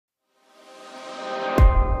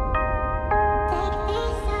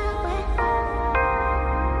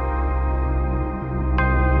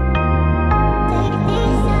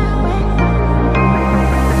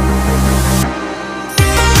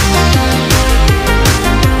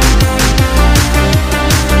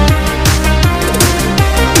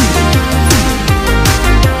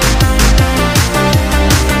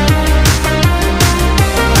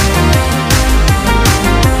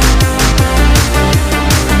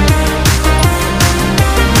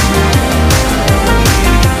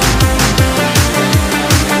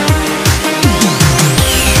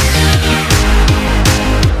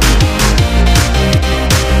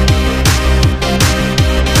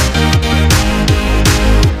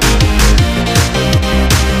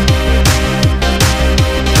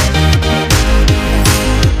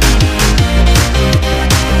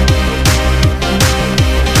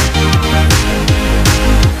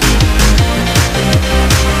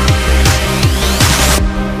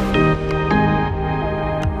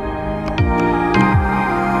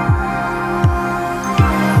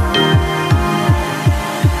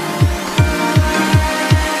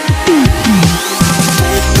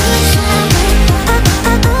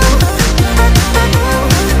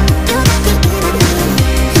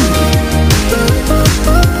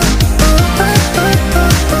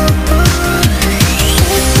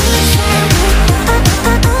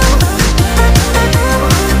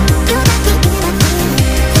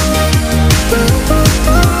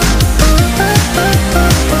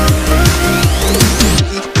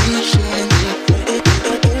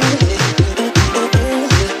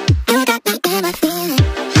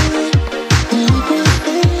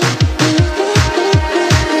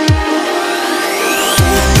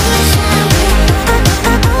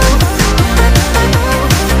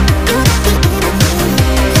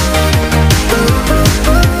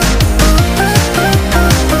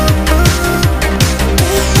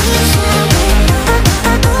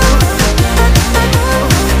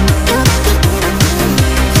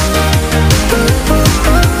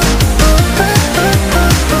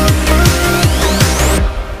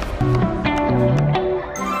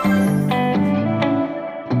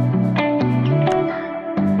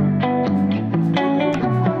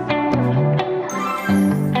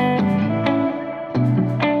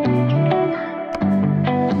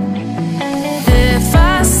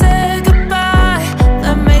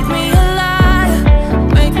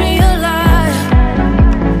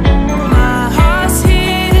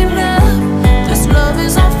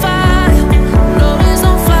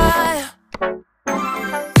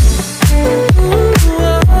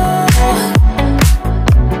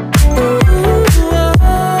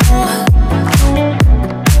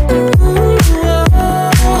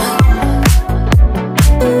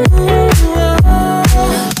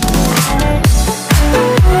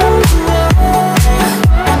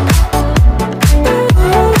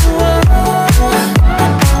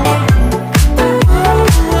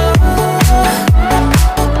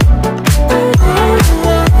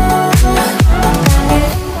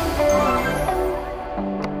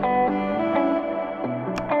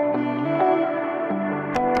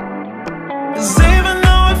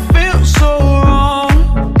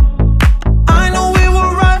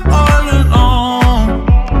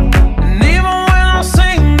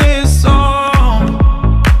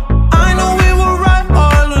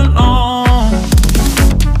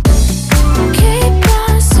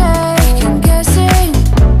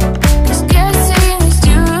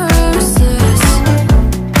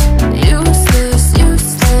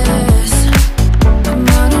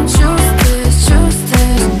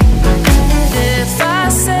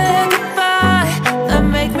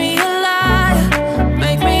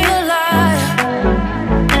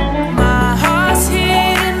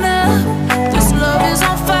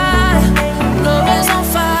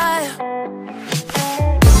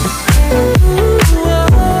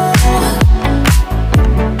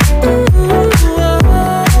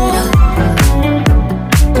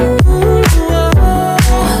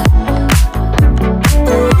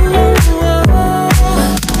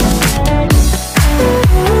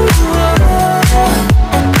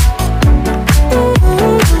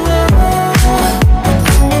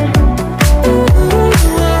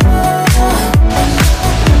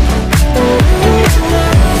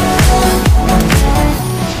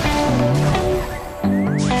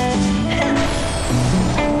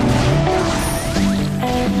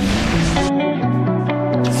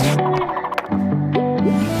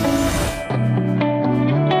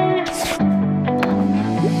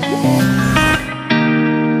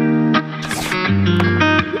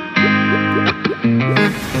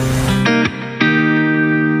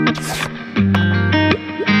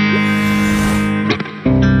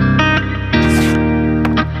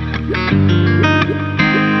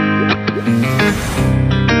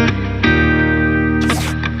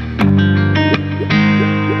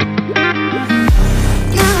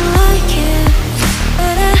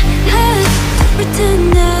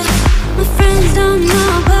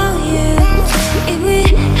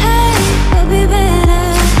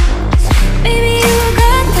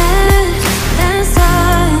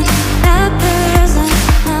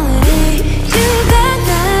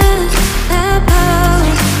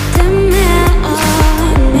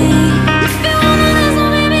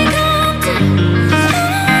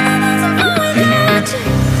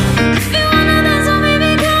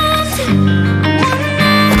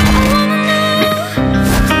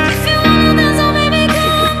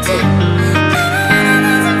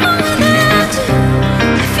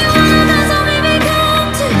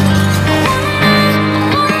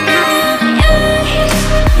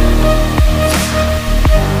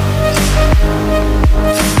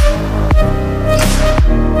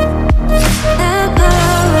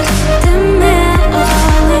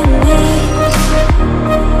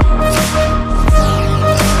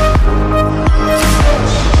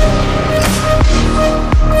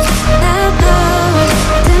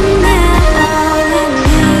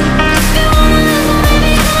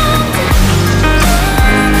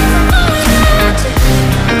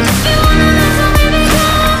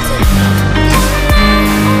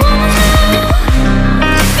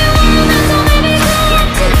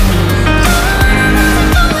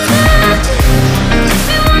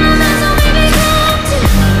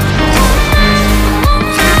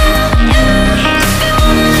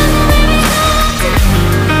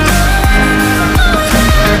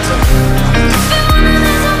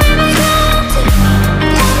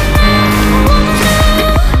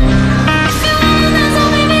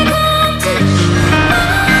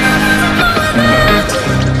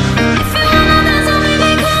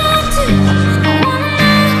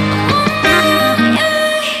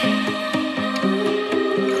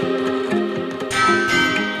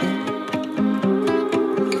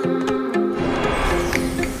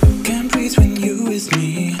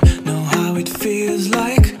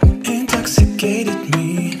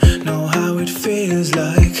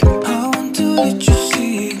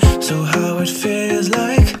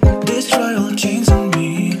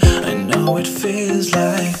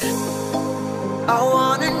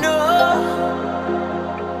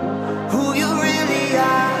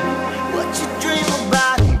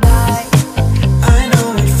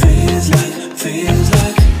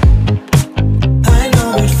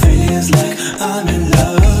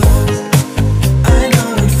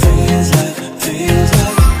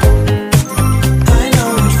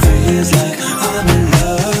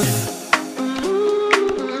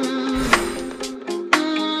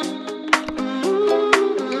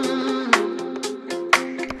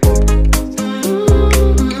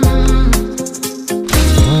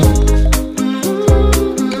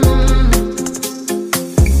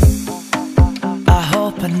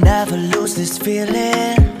never lose this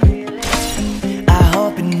feeling. I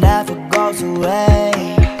hope it never goes away.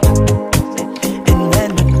 And when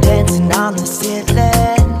we're dancing on the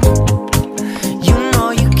ceiling, you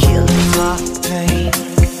know you're killing my pain.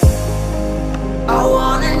 I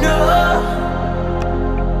wanna know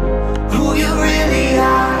who you really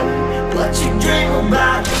are, what you dream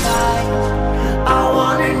about tonight. I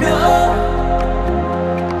wanna know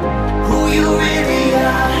who you really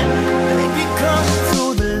are. Baby, come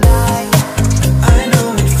through the light. I know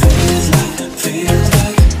it feels like,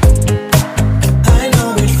 I know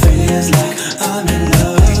it feels like I'm in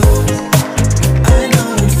love. I know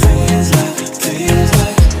it feels like,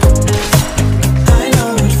 I know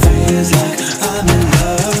it feels like I'm in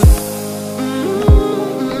love.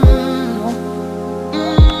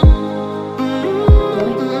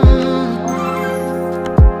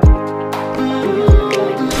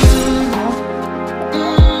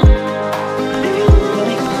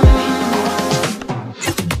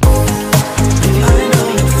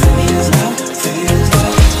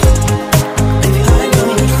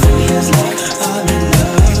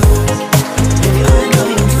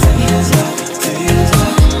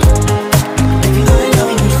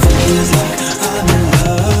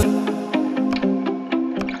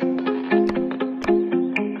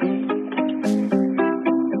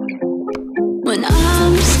 When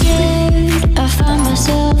I'm scared, I find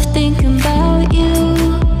myself thinking about you.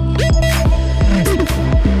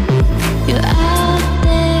 You're out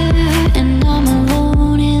there and I'm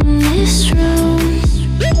alone in this room.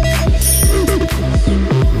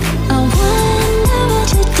 I wonder what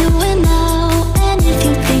you're doing now, and if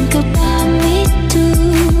you think about me too.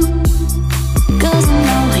 'Cause I'm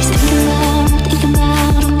always thinking about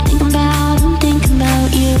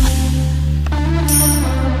you.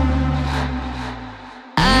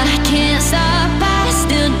 I can't stop, I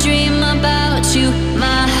still dream about you.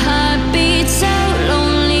 My heart beats so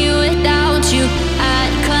lonely without you.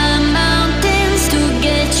 I'd climb mountains to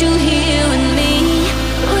get you here with me.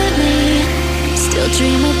 Still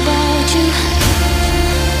dream about you.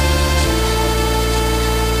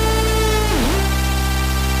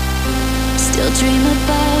 Still dream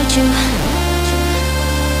about you.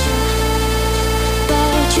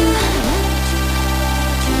 About you.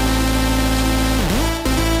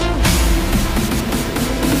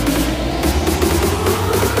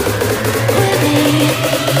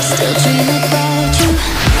 Still dream about